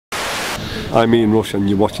I'm Ian Rush and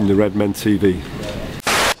you're watching the Redmen TV.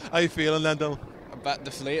 How are you feeling then, Dylan? A bit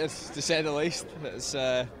deflated, to say the least. It's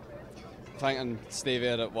thinking Stevie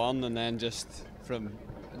had it won, and then just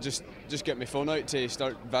get my phone out to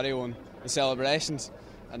start videoing the celebrations,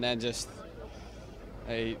 and then just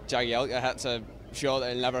Jagielka hits a shot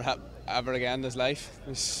that he'll never hit ever again in his life.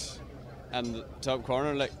 And the top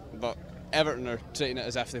corner, like, but Everton are treating it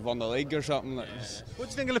as if they've won the league or something. Like, what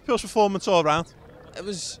do you think of Liverpool's performance all round?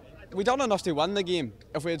 We done enough to win the game.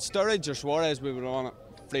 If we had Sturridge or Suarez, we would have won it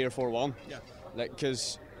 3 or 4-1. Yeah. Like,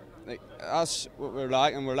 because that's what we're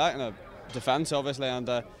lacking. We're lacking a defence, obviously, and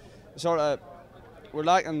we're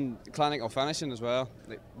lacking clinical finishing as well.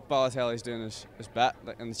 Like, Balotelli's doing his bit,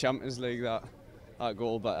 like in the Champions League, that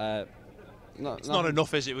goal, but it's not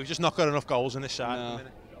enough, is it? We've just not got enough goals in this side at the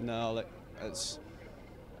minute. No, like it's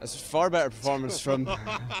a far better performance from.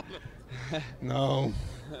 No.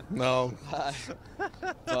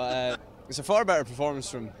 But it's a far better performance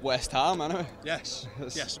from West Ham, anyway. Yes,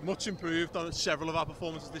 much improved on several of our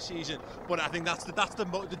performances this season. But I think that's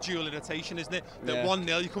the dual irritation, isn't it? That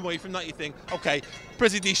 1-0, you come away from that, you think, okay,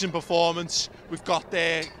 pretty decent performance. We've got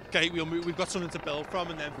there, okay, we've got something to build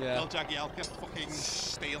from, and then Jagielka fucking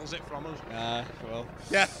steals it from us. Well,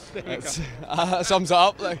 yeah, sums it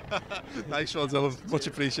up. Like. Nice one, Dylan. Much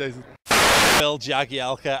appreciated. Phil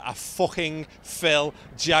Jagielka, a fucking Phil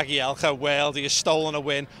Jagielka world. He has stolen a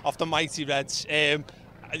win off the mighty Reds. Yeah,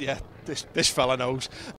 this fella knows.